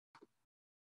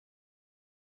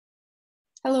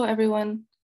Hello, everyone.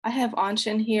 I have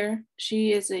Anshin here.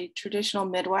 She is a traditional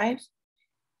midwife.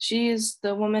 She is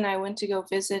the woman I went to go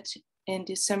visit in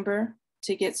December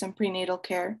to get some prenatal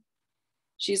care.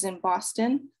 She's in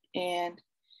Boston, and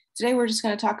today we're just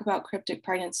going to talk about cryptic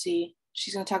pregnancy.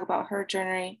 She's going to talk about her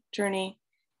journey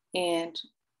and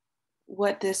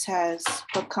what this has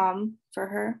become for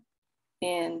her.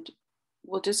 And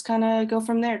we'll just kind of go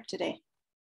from there today.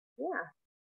 Yeah,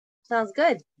 sounds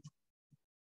good.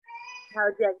 How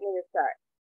would you like me to start?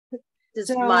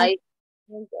 Just my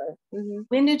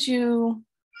When did you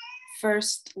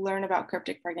first learn about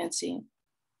cryptic pregnancy?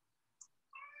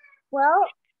 Well,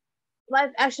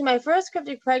 my first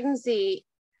cryptic pregnancy,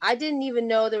 I didn't even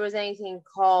know there was anything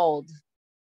called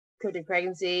cryptic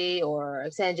pregnancy or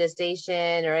extended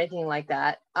gestation or anything like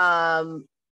that.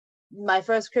 My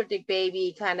first cryptic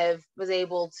baby kind of was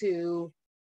able to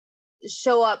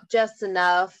show up just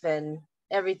enough and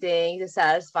everything to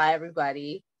satisfy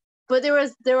everybody, but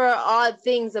there were odd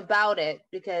things about it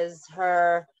because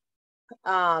her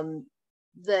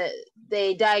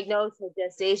they diagnosed her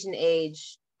gestation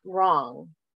age wrong.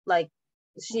 Like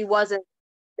she wasn't,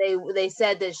 they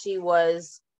said that she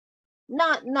was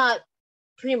not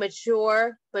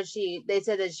premature, but they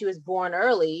said that she was born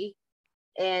early,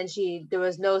 and there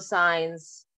was no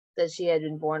signs that she had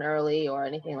been born early or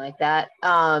anything like that.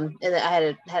 And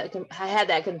I had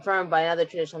that confirmed by another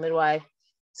traditional midwife.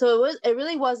 So it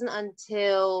really wasn't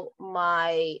until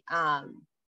my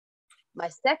my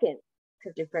second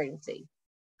cryptic pregnancy,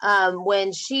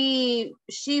 when she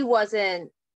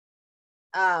wasn't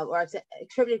or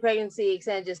cryptic pregnancy,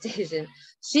 extended gestation,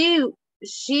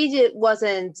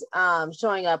 wasn't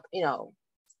showing up,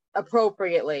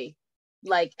 appropriately,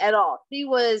 like at all. She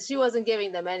wasn't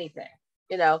giving them anything.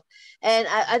 And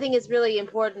I think it's really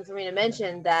important for me to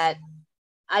mention that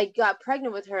I got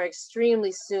pregnant with her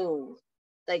extremely soon,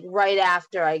 like right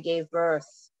after I gave birth,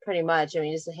 pretty much. I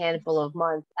mean, just a handful of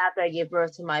months after I gave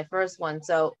birth to my first one.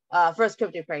 So first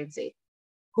cryptic pregnancy,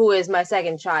 who is my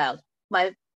second child.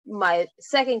 My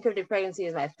second cryptic pregnancy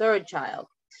is my third child.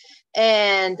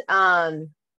 And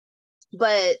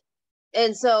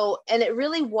it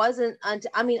really wasn't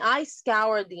until, I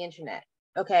scoured the internet.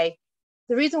 Okay.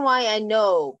 The reason why I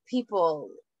know people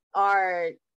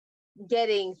are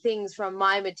getting things from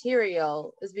my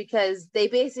material is because they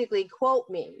basically quote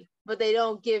me, but they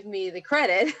don't give me the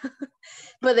credit.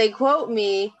 But they quote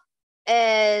me,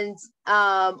 and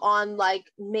on like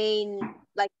main,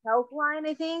 like Healthline,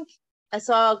 I think I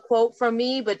saw a quote from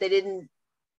me, but they didn't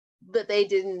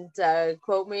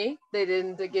quote me. They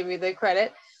didn't give me the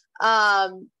credit.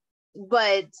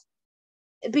 But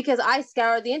because I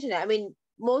scoured the internet. I mean,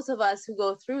 most of us who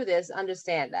go through this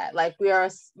understand that. Like we are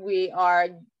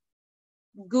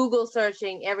Google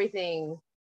searching everything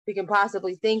we can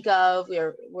possibly think of.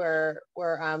 We're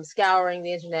scouring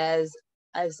the internet, as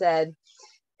I've said.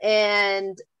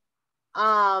 And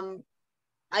I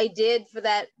did for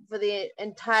the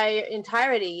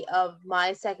entirety of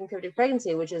my second cryptic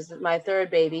pregnancy, which is my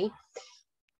third baby.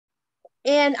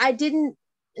 And I didn't,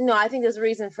 I think there's a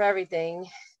reason for everything.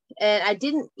 And I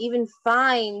didn't even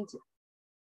find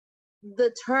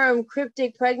the term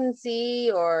cryptic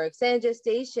pregnancy or extended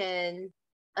gestation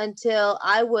until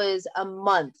I was a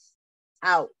month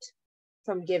out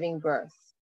from giving birth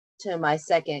to my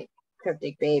second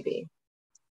cryptic baby.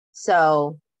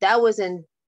 So that was in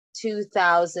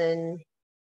 2000,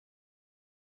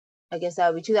 I guess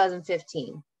that would be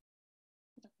 2015.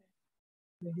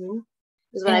 Mm-hmm.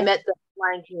 Is when I met the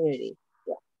online community.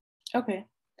 Yeah. Okay.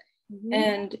 Mm-hmm.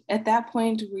 And at that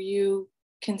point, were you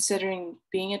considering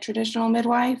being a traditional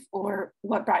midwife, or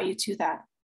what brought you to that?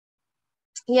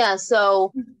 Yeah,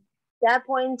 so that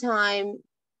point in time,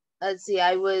 let's see,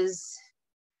 I was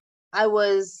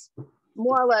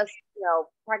more or less,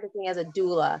 practicing as a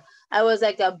doula. I was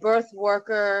like a birth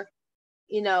worker,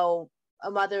 a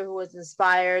mother who was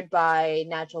inspired by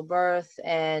natural birth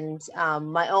and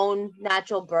my own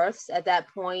natural births. At that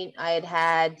point,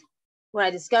 I when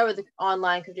I discovered the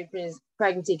online cryptic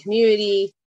pregnancy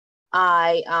community,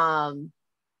 I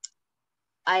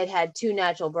had two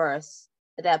natural births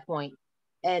at that point,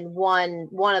 and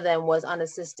one of them was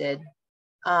unassisted.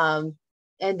 And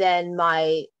then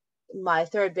my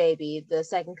third baby, the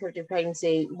second cryptic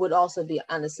pregnancy, would also be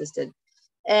unassisted.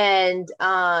 And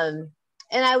I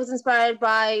was inspired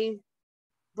by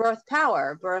birth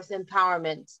power, birth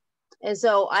empowerment. And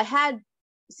so I had,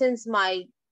 since my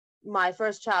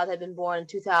first child had been born in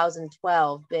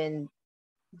 2012, been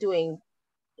doing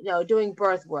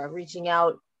birth work, reaching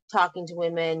out, talking to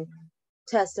women,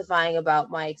 testifying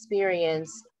about my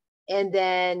experience. And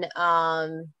then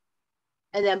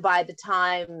And then by the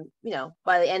time,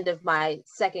 by the end of my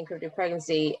second cryptic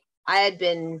pregnancy, I had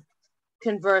been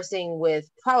conversing with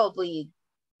probably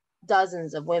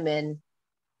dozens of women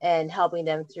and helping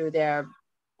them through their,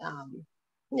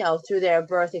 through their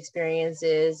birth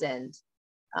experiences and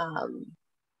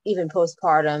even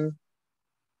postpartum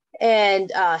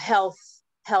and health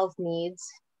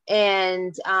needs.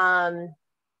 And so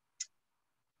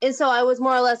I was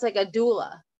more or less like a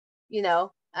doula,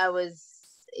 I was,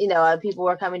 people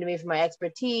were coming to me for my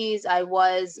expertise. I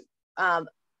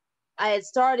had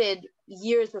started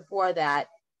years before that,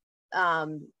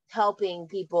 helping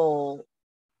people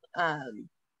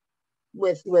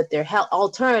with their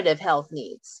alternative health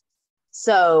needs.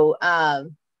 So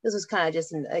this was kind of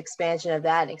just an expansion of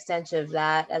that, an extension of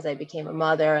that as I became a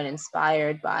mother and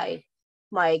inspired by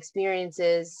my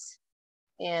experiences.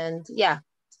 And yeah,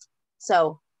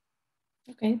 so.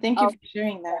 Okay, thank you for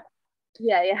sharing that.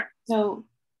 Yeah. So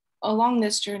along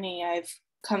this journey, I've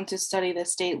come to study the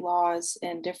state laws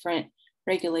and different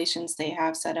regulations they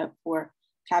have set up for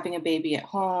having a baby at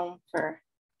home, for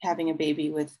having a baby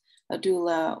with a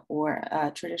doula or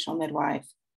a traditional midwife,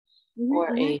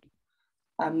 or a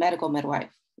medical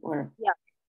midwife, or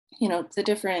the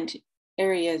different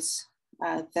areas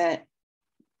that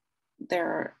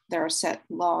there are set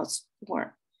laws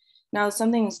for. Now,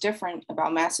 something's different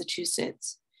about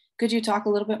Massachusetts. Could you talk a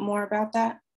little bit more about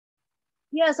that?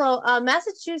 Yeah, so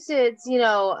Massachusetts,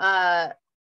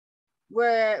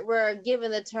 we're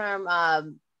given the term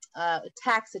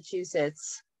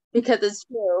Taxachusetts because it's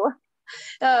true.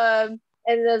 And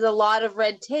there's a lot of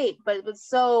red tape, but it's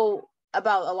so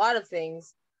about a lot of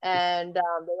things, and they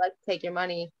like to take your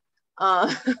money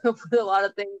with a lot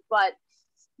of things. But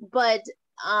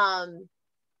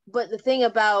the thing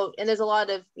about, and there's a lot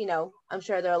of, I'm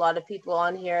sure there are a lot of people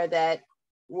on here that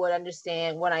would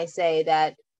understand when I say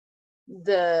that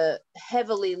the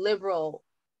heavily liberal,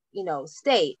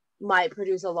 state might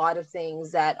produce a lot of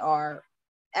things that are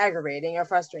aggravating or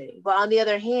frustrating. But on the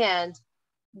other hand,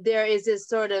 there is this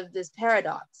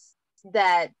paradox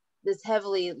that this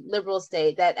heavily liberal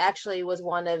state that actually was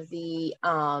one of the,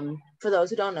 for those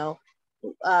who don't know,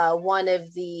 one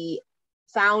of the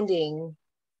founding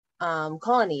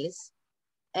colonies,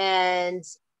 and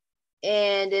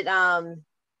it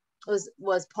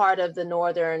was part of the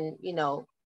northern,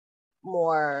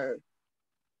 more,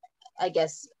 I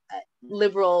guess,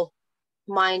 liberal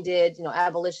minded,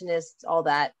 abolitionists, all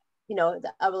that,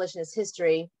 the abolitionist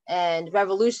history and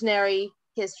revolutionary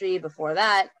history before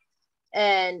that.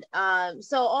 And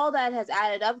so all that has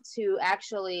added up to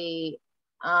actually,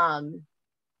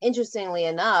 interestingly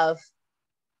enough,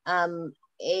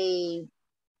 a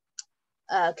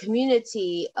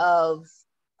community of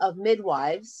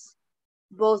midwives,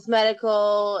 both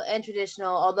medical and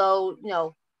traditional, although,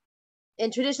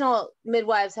 and traditional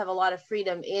midwives have a lot of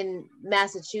freedom in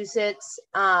Massachusetts,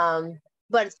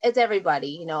 but it's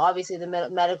everybody. Obviously the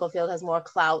medical field has more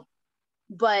clout,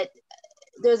 but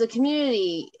there's a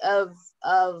community of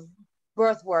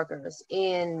birth workers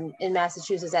in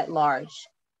Massachusetts at large,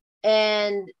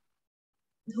 and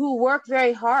who have worked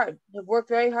very hard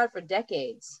for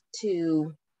decades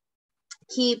to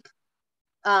keep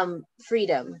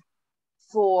freedom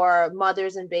for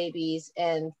mothers and babies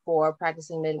and for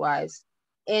practicing midwives.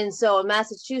 And so in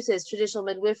Massachusetts, traditional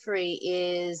midwifery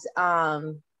is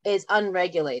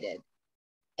unregulated.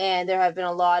 And there have been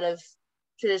a lot of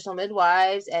traditional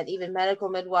midwives and even medical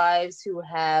midwives who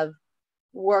have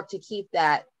worked to keep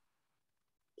that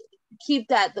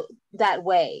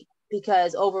way,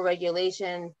 because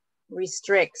overregulation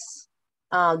restricts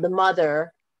the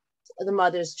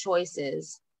mother's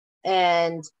choices,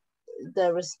 and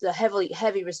the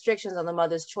heavy restrictions on the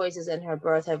mother's choices and her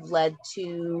birth have led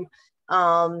to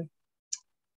over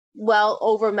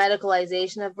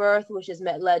medicalization of birth, which has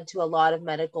led to a lot of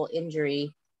medical injury,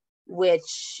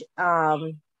 which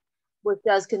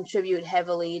does contribute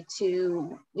heavily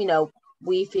to,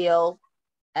 we feel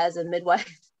as a midwife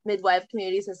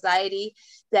community society,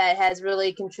 that has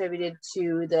really contributed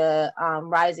to the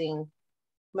rising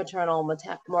maternal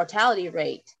mortality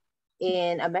rate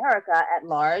in America at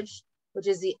large, which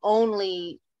is the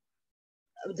only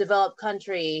developed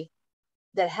country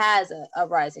that has a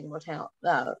rising maternal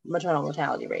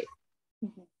mortality rate.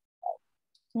 Mm-hmm.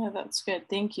 Yeah, that's good.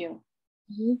 Thank you.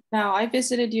 Mm-hmm. Now, I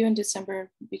visited you in December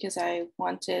because I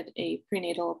wanted a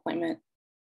prenatal appointment.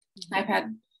 Mm-hmm. I've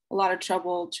had a lot of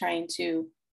trouble trying to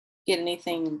get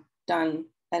anything done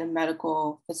at a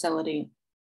medical facility.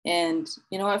 And,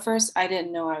 at first I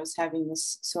didn't know I was having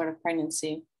this sort of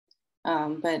pregnancy,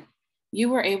 but you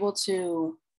were able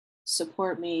to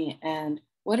support me. And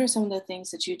what are some of the things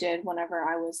that you did whenever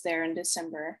I was there in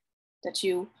December? that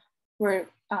you were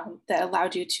that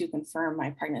allowed you to confirm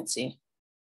my pregnancy?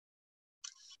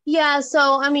 Yeah,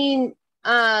 so I mean,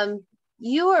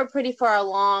 you were pretty far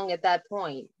along at that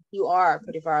point. You are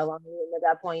pretty far along. At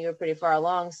that point, you were pretty far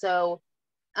along. So,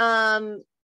 and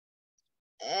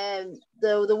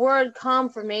the word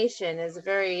confirmation is a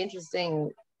very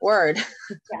interesting word.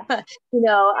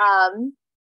 Yeah.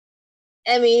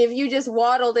 I mean, if you just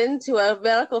waddled into a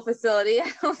medical facility,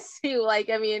 I don't see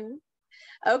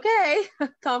okay,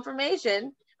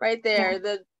 confirmation right there. Yeah.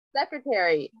 The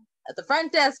secretary at the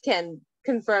front desk can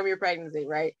confirm your pregnancy,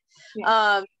 right?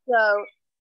 Yeah. So,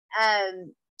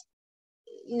 and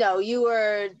you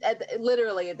were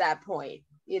literally at that point,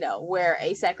 where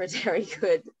a secretary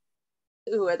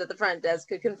who was at the front desk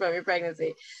could confirm your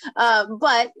pregnancy.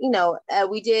 But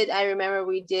I remember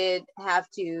we did have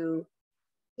to,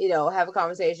 have a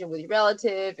conversation with your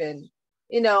relative and,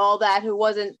 all that, who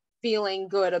wasn't feeling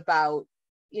good about,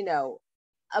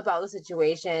 about the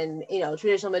situation.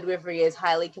 Traditional midwifery is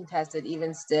highly contested,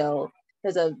 even still.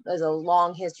 There's a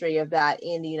long history of that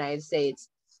in the United States.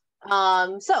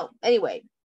 So anyway,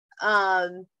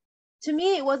 to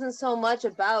me, it wasn't so much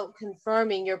about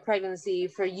confirming your pregnancy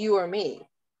for you or me.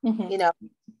 Mm-hmm. It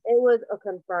was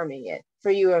confirming it for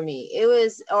you or me.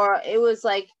 It's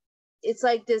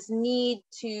like this need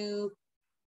to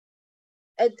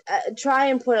try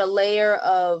and put a layer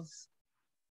of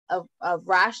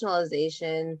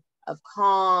rationalization, of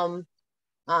calm,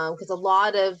 because a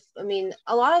lot of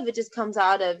it just comes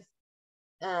out of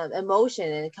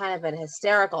emotion and kind of an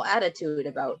hysterical attitude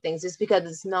about things, just because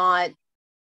it's not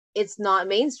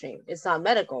mainstream, it's not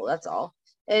medical, that's all.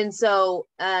 And so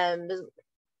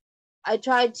I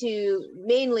tried to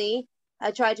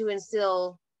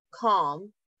instill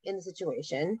calm in the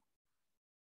situation,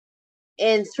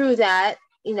 and through that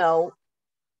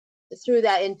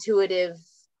intuitive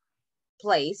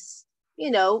place,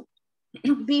 be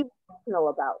rational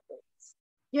about things.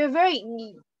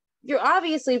 You're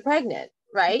obviously pregnant,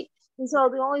 right? And so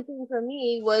the only thing for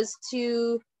me was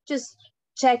to just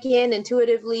check in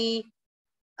intuitively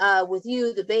with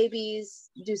you, the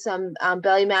babies, do some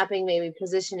belly mapping, maybe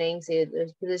positioning, say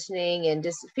there's positioning, and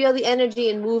just feel the energy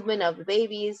and movement of the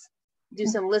babies, do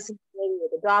some listening maybe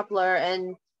with a Doppler,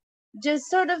 and just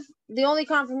sort of the only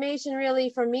confirmation really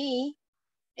for me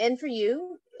and for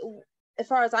you, as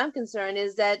far as I'm concerned,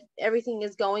 is that everything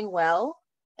is going well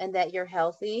and that you're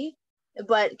healthy.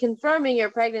 But confirming your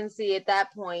pregnancy at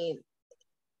that point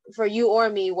for you or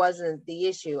me wasn't the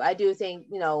issue. I do think,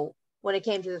 when it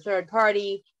came to the third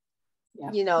party,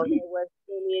 there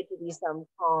needed to be some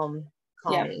calming.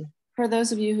 Yeah. For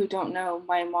those of you who don't know,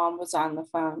 my mom was on the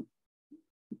phone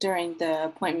during the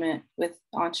appointment with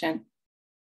Anshin,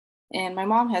 and my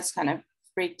mom has kind of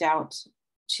freaked out.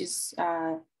 She's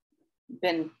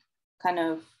been kind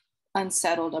of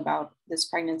unsettled about this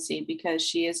pregnancy because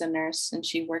she is a nurse and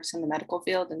she works in the medical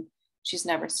field and she's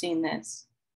never seen this.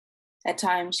 At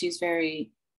times, she's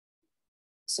very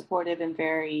supportive and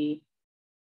very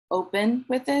open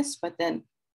with this, but then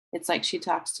it's like she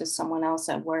talks to someone else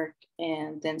at work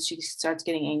and then she starts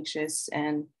getting anxious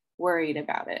and worried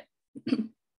about it.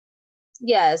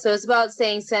 Yeah, so it's about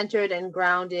staying centered and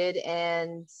grounded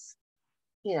and,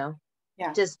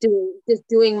 just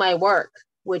doing my work,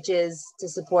 which is to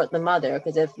support the mother.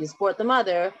 Because if you support the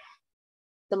mother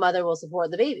will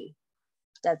support the baby.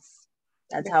 That's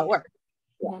how it works.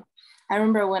 Yeah. I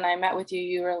remember when I met with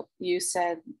you, you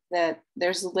said that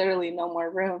there's literally no more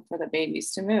room for the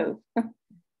babies to move.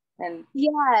 And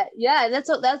yeah, that's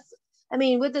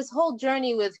with this whole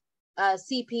journey with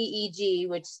CPEG,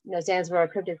 which stands for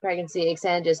Cryptic Pregnancy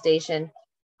Extended Gestation.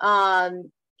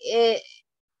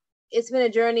 It's been a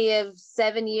journey of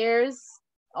 7 years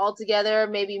altogether,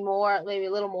 maybe more, maybe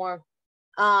a little more,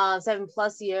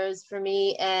 7+ years for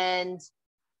me, and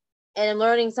I'm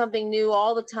learning something new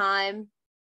all the time.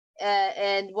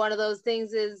 And one of those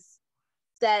things is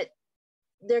that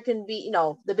there can be,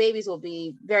 the babies will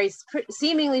be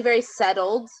seemingly very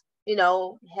settled,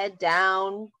 head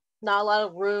down, not a lot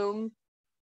of room.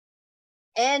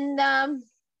 And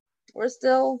we're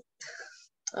still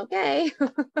okay.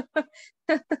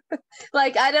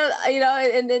 Like, I don't,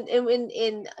 and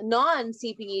in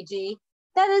non-CPEG,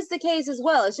 that is the case as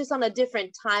well. It's just on a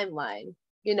different timeline.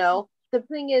 The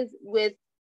thing is with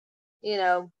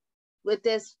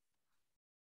this,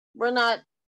 we're not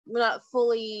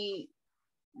fully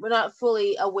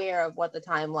aware of what the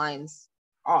timelines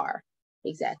are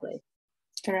exactly.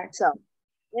 Correct. So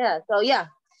yeah,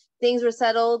 things were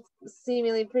settled,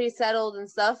 seemingly pretty settled and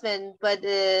stuff, but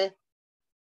it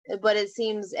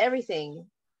seems everything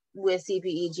with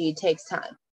CPEG takes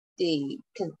time.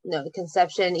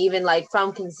 conception, even like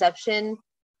from conception,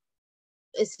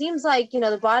 it seems like,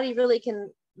 the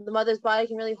mother's body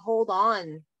can really hold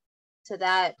on to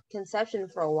that conception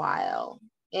for a while,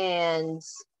 and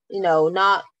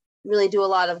not really do a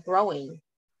lot of growing.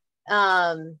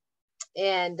 And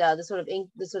the sort of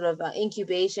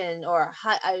incubation or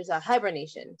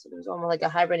hibernation. So there's almost like a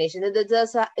hibernation. It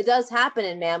does happen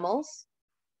in mammals.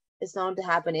 It's known to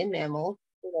happen in mammals.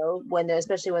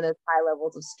 Especially when there's high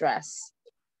levels of stress.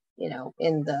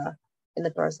 In the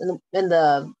person in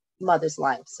the mother's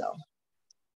life. So,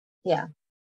 yeah,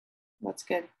 that's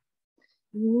good.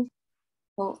 Mm-hmm.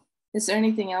 Well, is there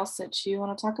anything else that you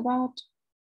want to talk about?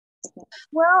 Okay.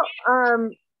 Well,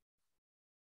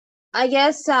 I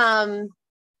guess I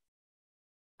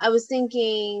was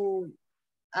thinking,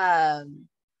 I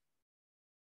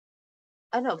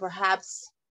don't know,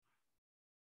 perhaps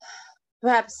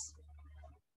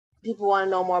people want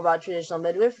to know more about traditional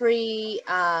midwifery,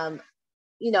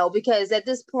 because at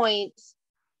this point,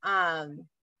 the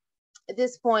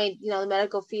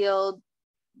medical field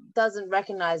doesn't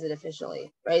recognize it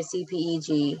officially, right?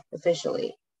 CPEG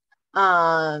officially.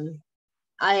 I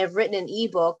have written an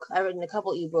ebook. I've written a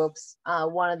couple ebooks.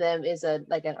 One of them is an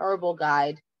herbal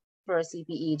guide for a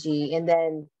CPEG, and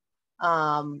then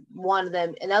one of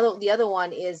them, the other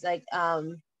one is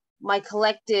my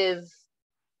collective,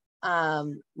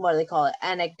 what do they call it?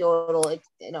 Anecdotal,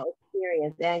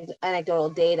 experience, anecdotal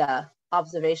data,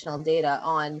 observational data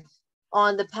on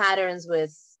the patterns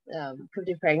with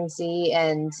cryptic pregnancy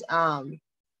and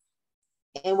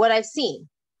what I've seen.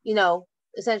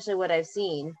 Essentially what I've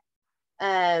seen.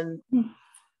 I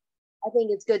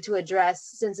think it's good to address,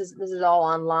 since this is all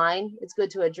online, it's good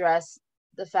to address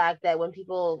the fact that when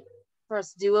people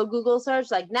first do a Google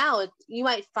search, like now, you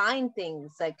might find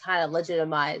things that kind of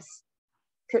legitimize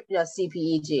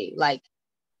CPEG.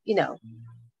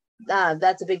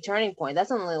 That's a big turning point.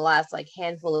 That's only the last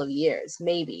handful of years,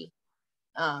 maybe,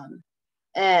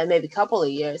 and maybe a couple of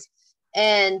years.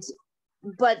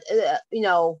 But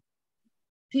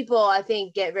people, I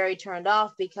think, get very turned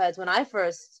off because when I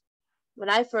first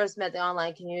met the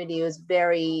online community, it was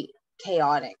very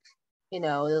chaotic. There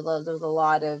was a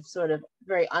lot of sort of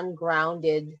very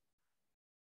ungrounded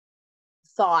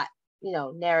thought,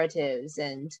 narratives,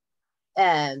 and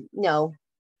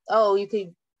oh, you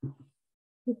could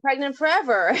be pregnant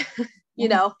forever,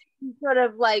 sort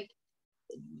of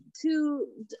too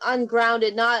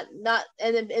ungrounded, not,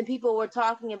 and people were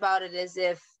talking about it as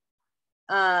if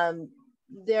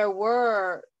there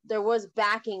was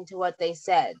backing to what they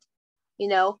said,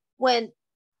 when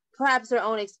perhaps their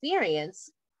own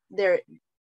experience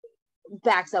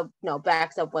backs up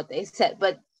what they said,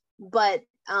 but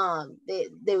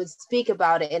they would speak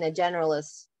about it in a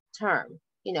generalist term,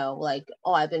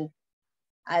 oh, I've been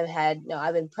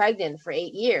pregnant for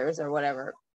 8 years or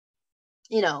whatever.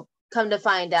 Come to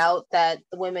find out that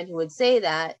the women who would say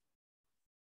that,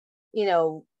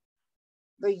 were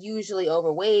usually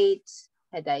overweight,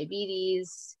 had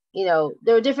diabetes. There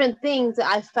were different things that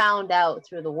I found out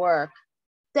through the work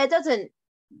that doesn't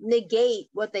negate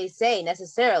what they say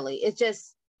necessarily. It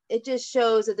just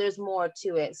shows that there's more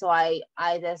to it. So I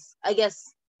guess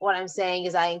what I'm saying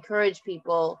is I encourage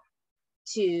people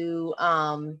to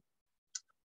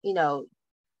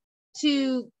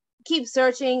to keep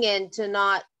searching and to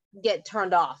not get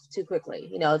turned off too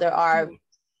quickly. There are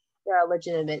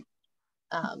legitimate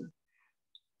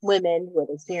women with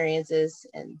experiences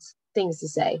and things to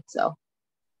say. So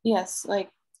yes,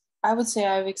 I would say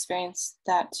I've experienced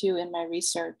that too in my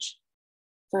research.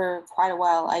 For quite a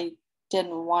while, I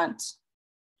didn't want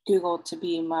Google to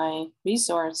be my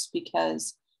resource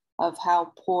because of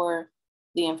how poor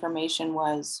the information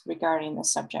was regarding the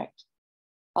subject.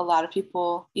 A lot of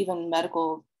people, even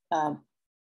medical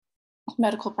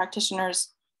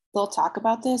practitioners, they'll talk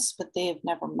about this, but they have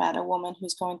never met a woman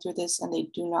who's going through this, and they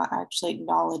do not actually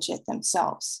acknowledge it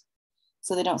themselves.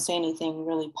 So they don't say anything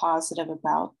really positive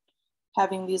about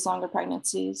having these longer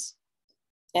pregnancies.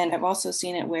 And I've also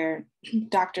seen it where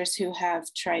doctors who have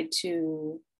tried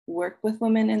to work with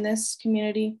women in this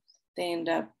community, they end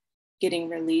up getting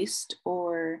released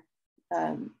or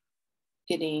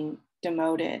getting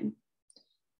demoted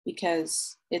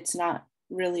because it's not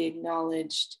really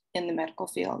acknowledged in the medical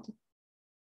field.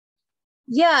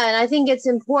 Yeah, and I think it's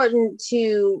important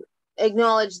to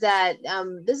acknowledge that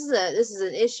this is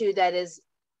an issue that is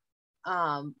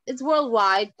it's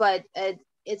worldwide, but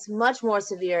it's much more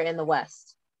severe in the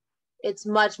West. It's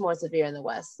much more severe in the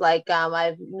West.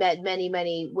 I've met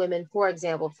many women, for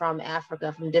example, from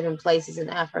Africa, from different places in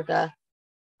Africa,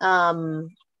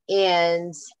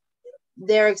 and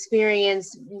their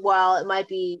experience, while it might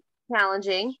be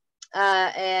challenging,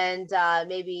 And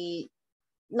maybe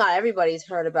not everybody's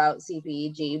heard about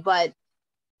CPEG, but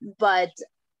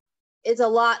it's a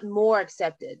lot more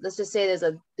accepted. Let's just say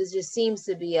there just seems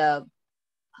to be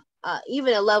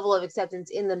even a level of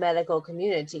acceptance in the medical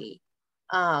community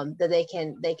that they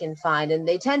can find, and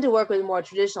they tend to work with more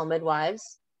traditional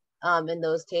midwives in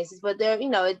those cases. But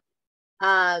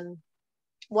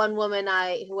one woman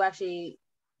who actually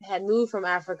had moved from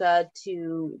Africa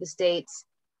to the States,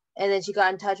 and then she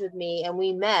got in touch with me, and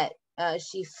we met.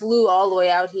 She flew all the way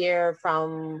out here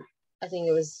from, I think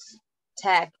it was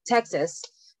Texas,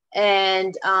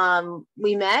 and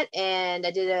we met, and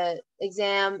I did a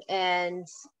exam, and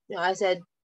I said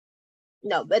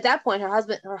no. But at that point,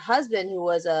 her husband, who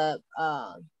was a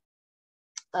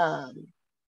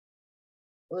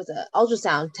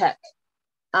ultrasound tech,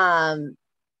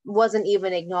 wasn't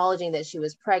even acknowledging that she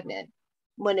was pregnant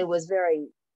when it was very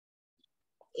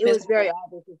obvious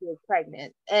that she was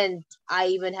pregnant. And I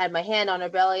even had my hand on her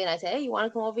belly, and I said, "Hey, you want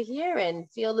to come over here and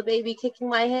feel the baby kicking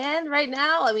my hand right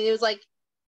now?" I mean, it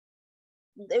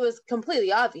was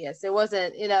completely obvious. It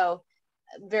wasn't,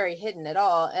 very hidden at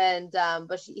all. And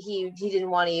but he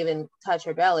didn't want to even touch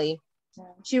her belly. Yeah.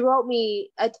 She wrote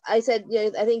me. I said,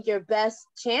 I think your best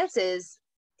chances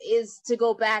is to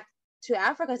go back to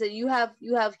Africa. I said, you have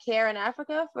care in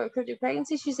Africa for cryptic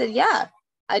pregnancy? She said, yeah,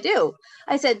 I do.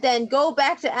 I said, then go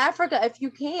back to Africa if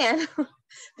you can,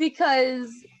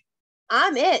 because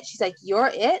I'm it. She's like,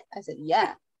 you're it? I said,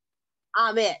 yeah,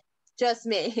 I'm it. Just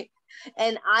me.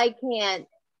 And I can't,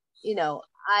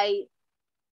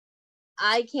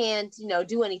 I can't,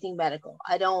 do anything medical.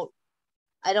 I'm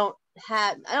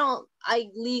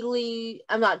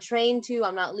not trained to,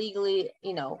 I'm not legally,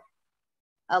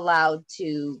 allowed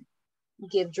to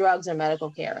give drugs or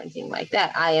medical care or anything like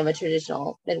that. I am a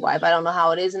traditional midwife. I don't know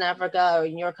how it is in Africa or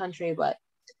in your country, but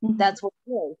that's what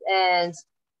it is. And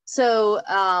so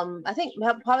I think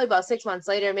probably about 6 months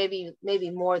later, maybe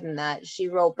more than that, she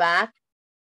wrote back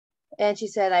and she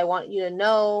said, I want you to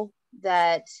know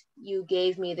that you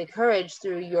gave me the courage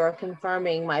through your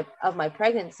confirming my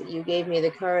pregnancy. You gave me the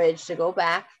courage to go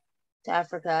back to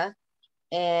Africa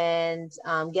and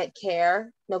get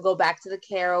care, go back to the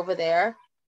care over there.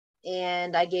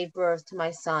 And I gave birth to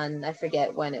my son. I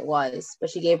forget when it was, but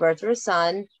she gave birth to her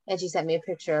son, and she sent me a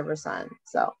picture of her son.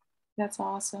 So that's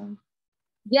awesome.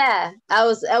 Yeah, that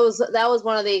was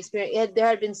one of the experience. There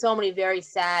had been so many very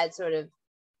sad sort of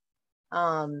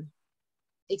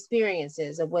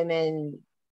experiences of women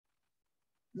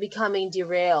becoming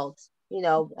derailed,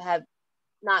 have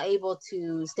not able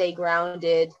to stay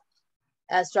grounded,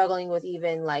 struggling with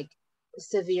even like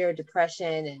severe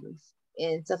depression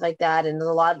and stuff like that. And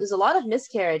there's a lot of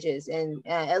miscarriages, and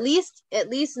at least in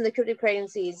the cryptic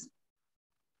pregnancies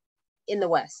in the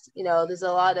West, there's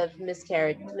a lot of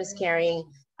miscarrying.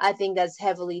 I think that's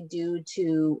heavily due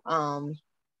to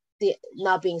the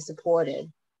not being supported.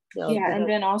 Yeah, and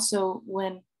then also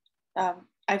when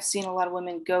I've seen a lot of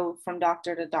women go from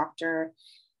doctor to doctor,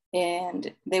 and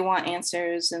they want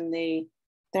answers, and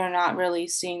they're not really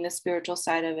seeing the spiritual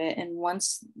side of it. And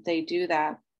once they do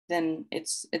that, then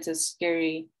it's a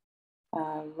scary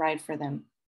ride for them.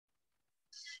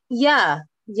 Yeah,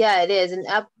 it is. And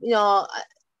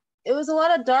it was a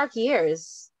lot of dark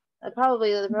years.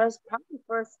 Probably the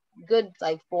first good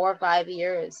like 4 or 5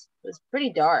 years was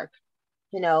pretty dark.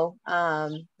 The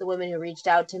women who reached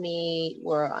out to me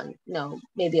were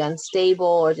maybe unstable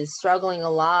or just struggling a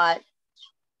lot.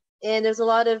 And there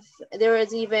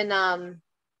was even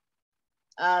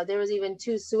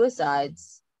 2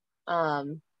 suicides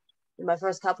in my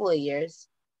first couple of years.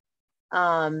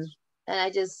 And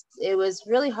it was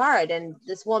really hard. And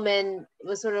this woman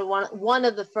was sort of one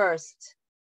of the first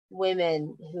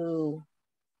women who,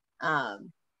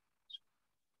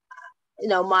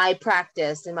 my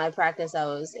practice, I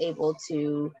was able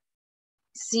to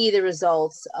see the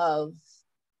results of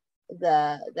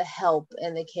the help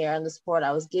and the care and the support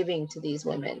I was giving to these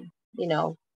women. It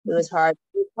was hard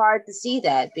to see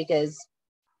that, because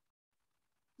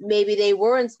maybe they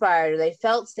were inspired or they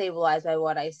felt stabilized by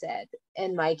what I said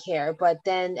and my care. But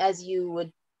then as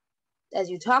you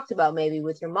talked about maybe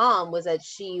with your mom, was that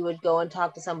she would go and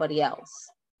talk to somebody else,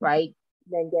 right?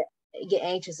 Then get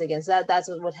anxious again. So that's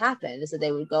what would happen, is that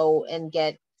they would go and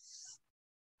get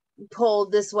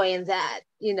pulled this way and that,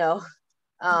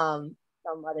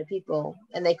 from other people,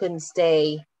 and they couldn't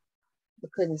stay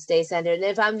centered. And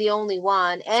if I'm the only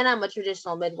one and I'm a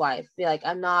traditional midwife, be like,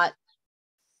 I'm not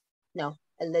a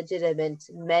legitimate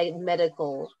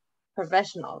medical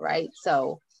professional, right?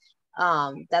 So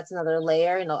that's another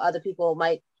layer. Other people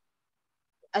might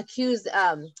accuse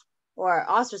or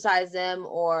ostracize them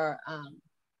or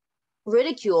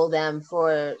ridicule them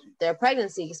for their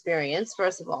pregnancy experience,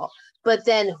 first of all. But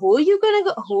then who are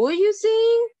you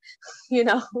seeing? You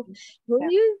know, who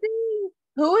are you seeing?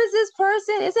 Who is this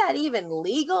person? Is that even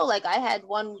legal? Like, I had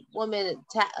one woman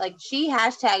like, she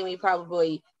hashtagged me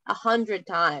probably 100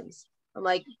 times. I'm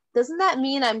like, doesn't that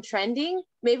mean I'm trending?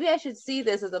 Maybe I should see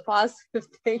this as a positive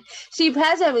thing. She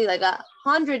hashtagged me like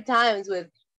 100 times with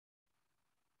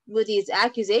these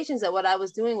accusations that what I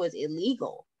was doing was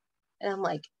illegal. And I'm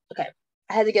like, okay,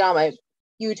 I had to get on my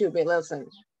YouTube and listen.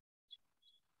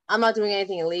 I'm not doing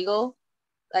anything illegal.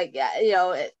 Like, you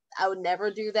know, I would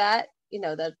never do that. You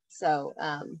know, that. So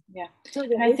yeah. So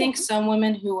and I think some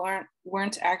women who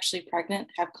weren't actually pregnant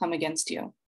have come against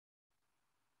you.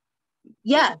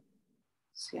 Yeah.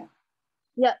 Yeah.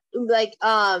 Yeah. Like,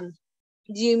 do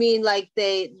you mean like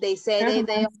they say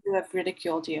they have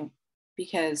ridiculed you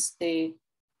because they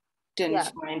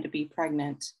didn't find to be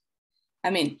pregnant? I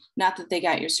mean, not that they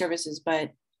got your services,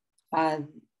 but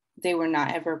they were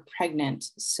not ever pregnant.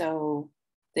 So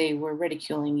they were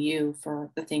ridiculing you for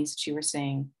the things that you were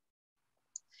saying.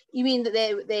 You mean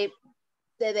that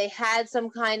they had some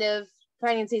kind of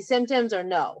pregnancy symptoms, or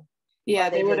no? Yeah,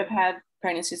 they would have had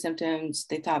pregnancy symptoms.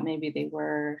 They thought maybe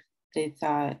or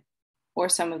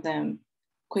some of them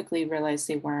quickly realized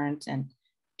they weren't and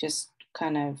just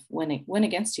kind of went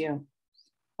against you.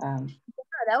 Yeah,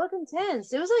 that was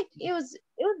intense. It was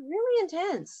really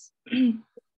intense.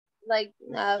 Like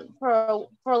for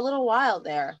a little while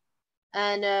there,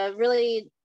 and really,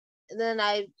 then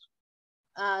I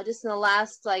just in the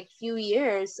last like few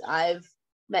years, I've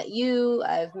met you.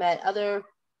 I've met other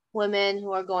women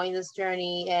who are going this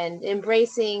journey and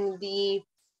embracing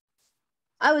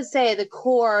I would say the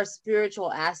core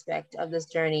spiritual aspect of this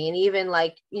journey. And even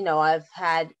like, you know, I've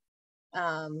had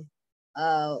a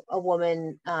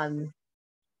woman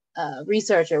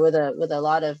researcher with a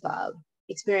lot of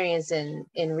experience in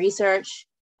research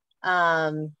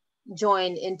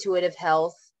joined Intuitive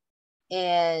Health,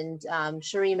 and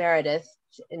Cherie Meredith.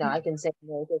 You know, I can say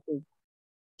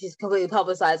she's completely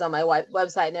publicized on my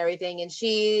website and everything, and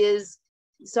she is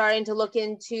starting to look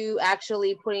into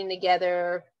actually putting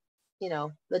together, you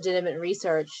know, legitimate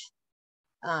research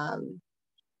on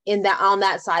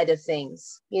that side of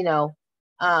things, you know,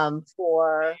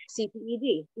 for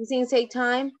CPED. These things take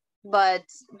time, but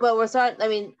we're starting. I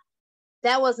mean,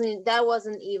 that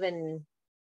wasn't even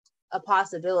a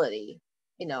possibility,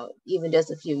 you know, even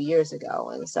just a few years ago.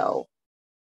 And so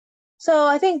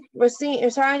I think we're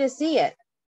starting to see it.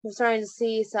 We're starting to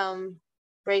see some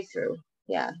breakthrough,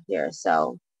 here.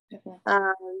 So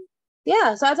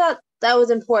yeah, so I thought that was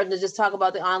important to just talk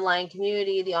about the online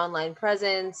community, the online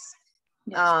presence.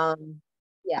 Yes.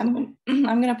 I'm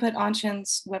gonna put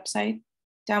Anshin's website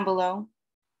down below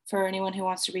for anyone who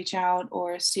wants to reach out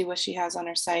or see what she has on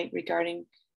her site regarding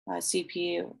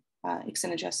CP,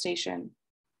 extended gestation.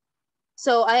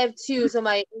 So I have two. So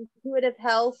my Intuitive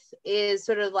Health is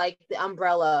sort of like the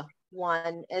umbrella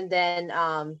one, and then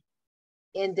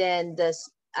this,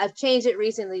 I've changed it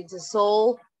recently to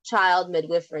Soul Child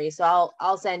Midwifery. So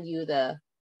I'll send you the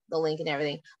link and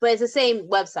everything. But it's the same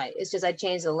website. It's just I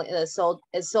changed the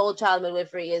Soul Child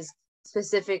Midwifery is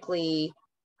specifically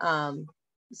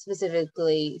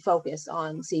focused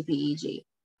on CPEG.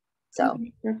 So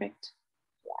okay, perfect.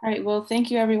 All right. Well,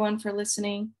 thank you everyone for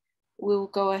listening. We'll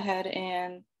go ahead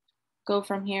and go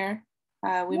from here.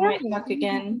 We might talk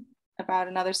again about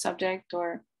another subject,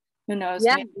 or who knows,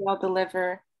 maybe I'll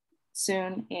deliver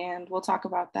soon and we'll talk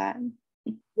about that.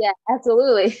 Yeah,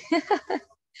 absolutely.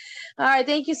 All right.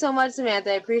 Thank you so much,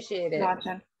 Samantha. I appreciate it.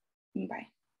 Gotcha. Bye.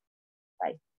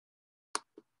 Bye.